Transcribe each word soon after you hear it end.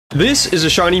This is a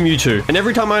shiny Mewtwo, and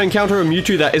every time I encounter a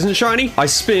Mewtwo that isn't shiny, I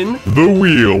spin the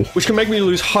wheel, which can make me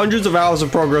lose hundreds of hours of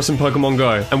progress in Pokemon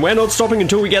Go. And we're not stopping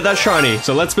until we get that shiny,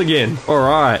 so let's begin.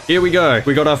 Alright, here we go.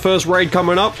 We got our first raid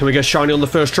coming up. Can we get shiny on the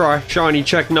first try? Shiny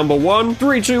check number 1.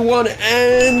 3, 2, 1,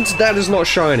 and that is not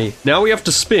shiny. Now we have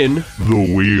to spin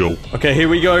the wheel. Okay, here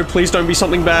we go. Please don't be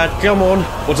something bad. Come on.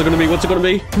 What's it gonna be? What's it gonna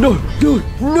be? No, no,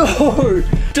 no!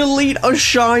 Delete a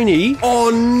shiny? Oh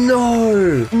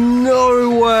no!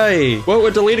 No way! Well,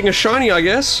 we're deleting a shiny, I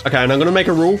guess. Okay, and I'm gonna make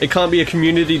a rule. It can't be a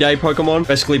community day Pokemon.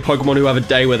 Basically, Pokemon who have a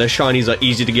day where their shinies are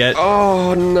easy to get.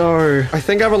 Oh no. I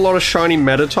think I have a lot of shiny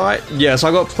Meditite. Yes,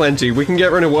 I got plenty. We can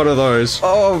get rid of one of those.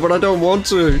 Oh, but I don't want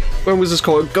to. When was this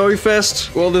called? Go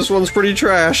Fest? Well, this one's pretty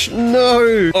trash.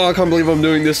 No! Oh, I can't believe I'm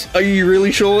doing this. Are you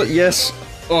really sure? Yes.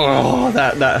 Oh,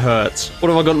 that hurts. What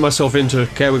have I gotten myself into?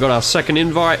 Okay, we got our second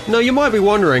invite. Now, you might be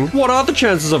wondering, what are the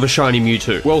chances of a shiny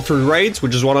Mewtwo? Well, through raids,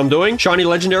 which is what I'm doing, shiny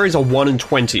legendaries are 1 in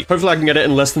 20. Hopefully I can get it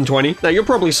in less than 20. Now, you're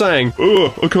probably saying,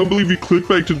 ugh, I can't believe you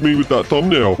clickbaited me with that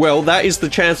thumbnail. Well, that is the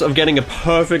chance of getting a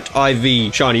perfect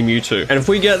IV shiny Mewtwo. And if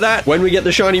we get that, when we get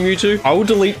the shiny Mewtwo, I will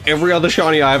delete every other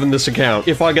shiny I have in this account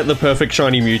if I get the perfect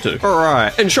shiny Mewtwo.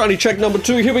 Alright, and shiny check number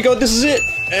 2, here we go, this is it.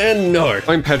 And no,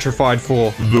 I'm petrified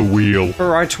for the wheel.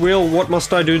 Alright, wheel, what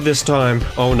must I do this time?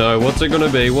 Oh no, what's it gonna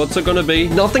be? What's it gonna be?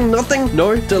 Nothing, nothing?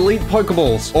 No, delete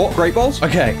Pokeballs. Or Great Balls?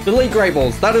 Okay, delete Great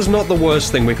Balls. That is not the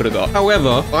worst thing we could have got.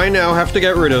 However, I now have to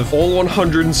get rid of all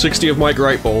 160 of my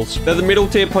Great Balls. They're the middle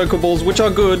tier Pokeballs, which are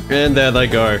good. And there they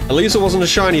go. At least it wasn't a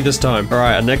shiny this time.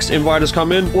 Alright, our next invite has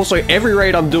come in. Also, every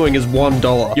raid I'm doing is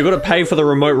 $1. You gotta pay for the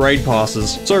remote raid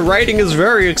passes. So raiding is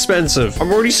very expensive.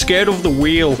 I'm already scared of the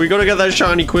wheel. We gotta get that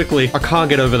shiny quickly. I can't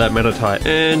get over that Meditite.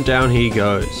 And down he goes.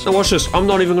 Now watch this. I'm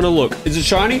not even gonna look. Is it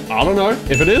shiny? I don't know.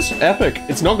 If it is, epic.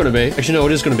 It's not gonna be. Actually, no,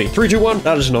 it is gonna be. 3, 2, 1.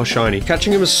 That is not shiny.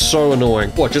 Catching him is so annoying.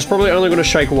 What? Just probably only gonna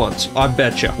shake once. I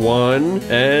betcha. 1,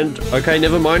 and... okay,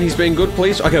 never mind. He's being good,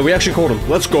 please. Okay, we actually caught him.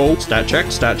 Let's go. Stat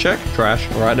check. Stat check.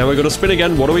 Trash. All right, now we're gonna spin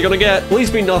again. What are we gonna get? Please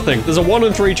be nothing. There's a 1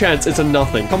 in 3 chance it's a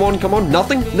nothing. Come on, come on.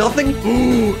 Nothing? Nothing?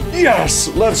 Yes!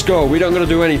 Let's go. We don't gonna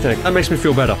do anything. That makes me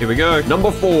feel better. Here we go.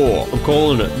 Number 4. I'm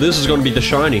calling it. This is gonna be the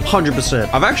shiny.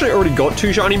 100%. I've actually already got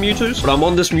 2 shiny Mewtwo's, but I'm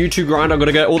on this Mewtwo grind. I'm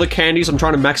gonna get all the candies. I'm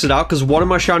trying to max it out because one of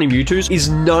my shiny Mewtwo's is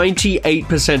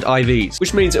 98% IVs,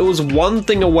 which means it was one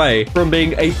thing away from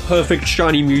being a perfect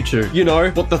shiny Mewtwo. You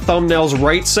know, what the thumbnail's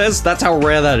rate says? That's how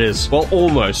rare that is. Well,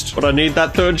 almost. But I need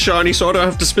that 3rd shiny so I don't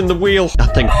have to spin the wheel.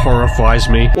 That thing horrifies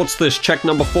me. What's this? Check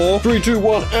number 4. 3, 2,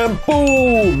 1, and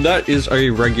boom! That is a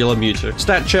regular Mewtwo.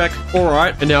 Stat check.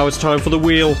 Alright, and now it's time for the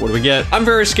wheel. What do we get? I'm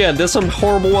very scared. There's some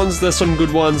horrible ones. There's some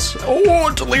good ones.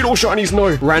 Oh, delete all shinies.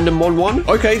 No. Random 1.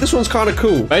 Okay, this one's kind of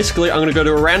cool. Basically, I'm gonna go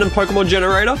to a random Pokemon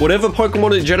generator. Whatever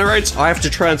Pokemon it generates, I have to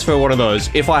transfer one of those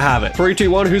if I have it. 3, 2,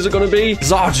 1. Who's it gonna be?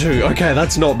 Xatu. Okay,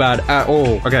 that's not bad at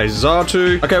all. Okay,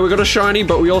 Xatu. Okay, we got a shiny,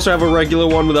 but we also have a regular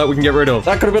one that we can get rid of.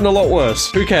 That could have been a lot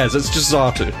worse. Who cares? It's just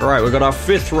Xatu. All right, we got our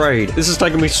 5th raid. This is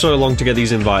taking me so long to get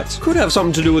these invites. Could have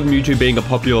something to do with Mewtwo being a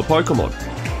popular Pokemon.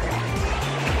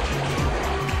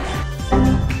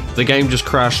 The game just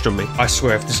crashed on me. I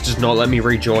swear, if this does not let me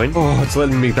rejoin. Oh, it's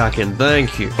letting me back in.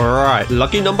 Thank you. Alright,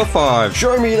 lucky number 5.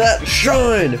 Show me that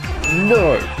shine!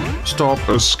 No. Stop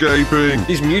escaping.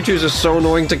 These Mewtwo's are so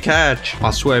annoying to catch.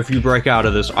 I swear, if you break out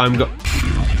of this, I'm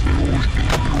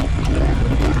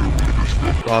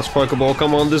last Pokeball,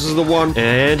 come on, this is the one.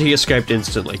 And he escaped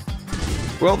instantly.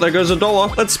 Well, there goes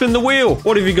 $1. Let's spin the wheel.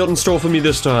 What have you got in store for me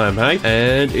this time, hey?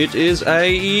 And it is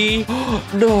a...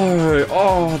 no.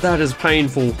 Oh, that is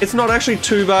painful. It's not actually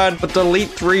too bad, but delete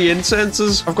 3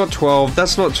 incenses. I've got 12.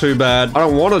 That's not too bad. I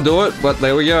don't want to do it, but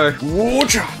there we go.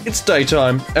 It's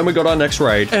daytime, and we got our next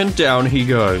raid. And down he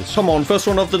goes. Come on, first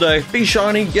one of the day. Be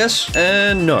shiny, yes,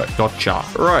 and no. Gotcha.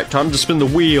 All right, time to spin the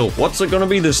wheel. What's it gonna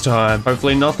be this time?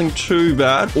 Hopefully nothing too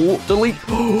bad. Oh, delete.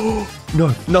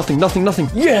 No, nothing, nothing, nothing.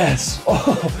 Yes!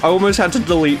 Oh, I almost had to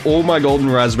delete all my golden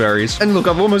raspberries. And look,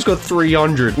 I've almost got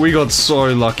 300. We got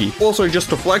so lucky. Also, just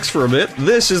to flex for a bit,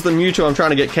 this is the Mewtwo I'm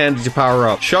trying to get candy to power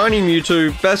up. Shiny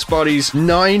Mewtwo, best buddies,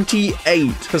 98%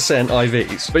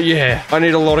 IVs. But yeah, I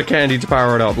need a lot of candy to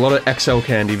power it up. A lot of XL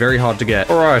candy, very hard to get.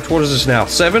 All right, what is this now?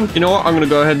 7? You know what? I'm gonna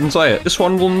go ahead and say it. This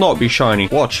one will not be shiny.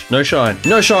 Watch, no shine.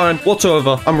 No shine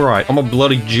whatsoever. I'm right. I'm a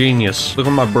bloody genius. Look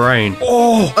at my brain.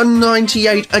 Oh, a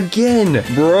 98 again.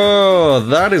 10. Bro,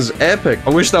 that is epic.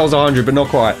 I wish that was 100, but not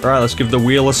quite. All right, let's give the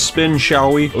wheel a spin,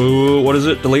 shall we? Ooh, what is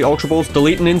it? Delete Ultra Balls?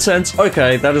 Delete an incense?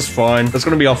 Okay, that is fine. That's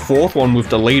going to be our 4th one we've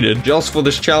deleted just for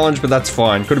this challenge, but that's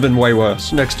fine. Could have been way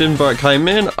worse. Next invite came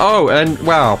in. Oh, and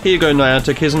wow. Here you go,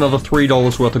 Niantic. Here's another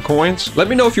 $3 worth of coins. Let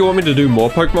me know if you want me to do more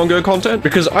Pokemon Go content,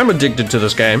 because I'm addicted to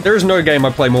this game. There is no game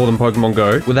I play more than Pokemon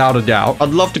Go, without a doubt. I'd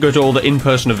love to go to all the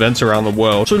in-person events around the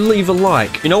world, so leave a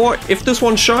like. You know what? If this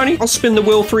one's shiny, I'll spin the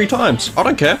wheel 3 times. I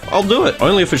don't care. I'll do it.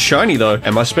 Only if it's shiny, though.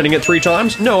 Am I spinning it 3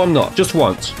 times? No, I'm not. Just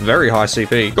once. Very high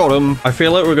CP. Got him. I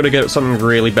feel like we're gonna get something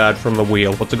really bad from the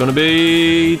wheel. What's it gonna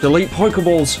be? Delete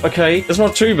Pokeballs. Okay, it's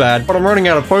not too bad, but I'm running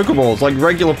out of Pokeballs, like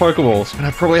regular Pokeballs. And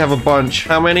I probably have a bunch.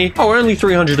 How many? Oh, only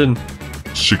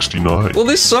 369. Well,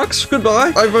 this sucks.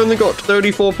 Goodbye. I've only got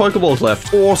 34 Pokeballs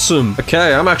left. Awesome.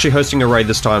 Okay, I'm actually hosting a raid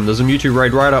this time. There's a Mewtwo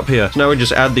raid right up here. So now we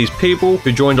just add these people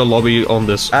who joined a lobby on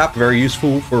this app. Very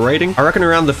useful for raiding. I reckon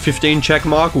around the 15 check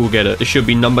mark, we'll get it. It should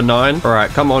be number 9. All right,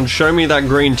 come on. Show me that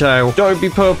green tail. Don't be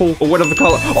purple or whatever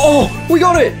color. Oh, we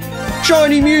got it.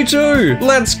 Shiny Mewtwo!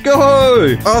 Let's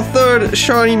go! Our 3rd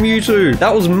shiny Mewtwo.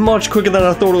 That was much quicker than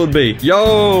I thought it would be.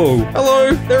 Yo!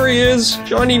 Hello! There he is!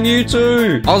 Shiny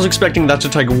Mewtwo! I was expecting that to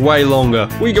take way longer.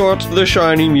 We got the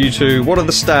shiny Mewtwo. What are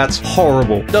the stats?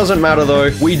 Horrible. Doesn't matter though.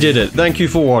 We did it. Thank you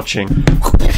for watching.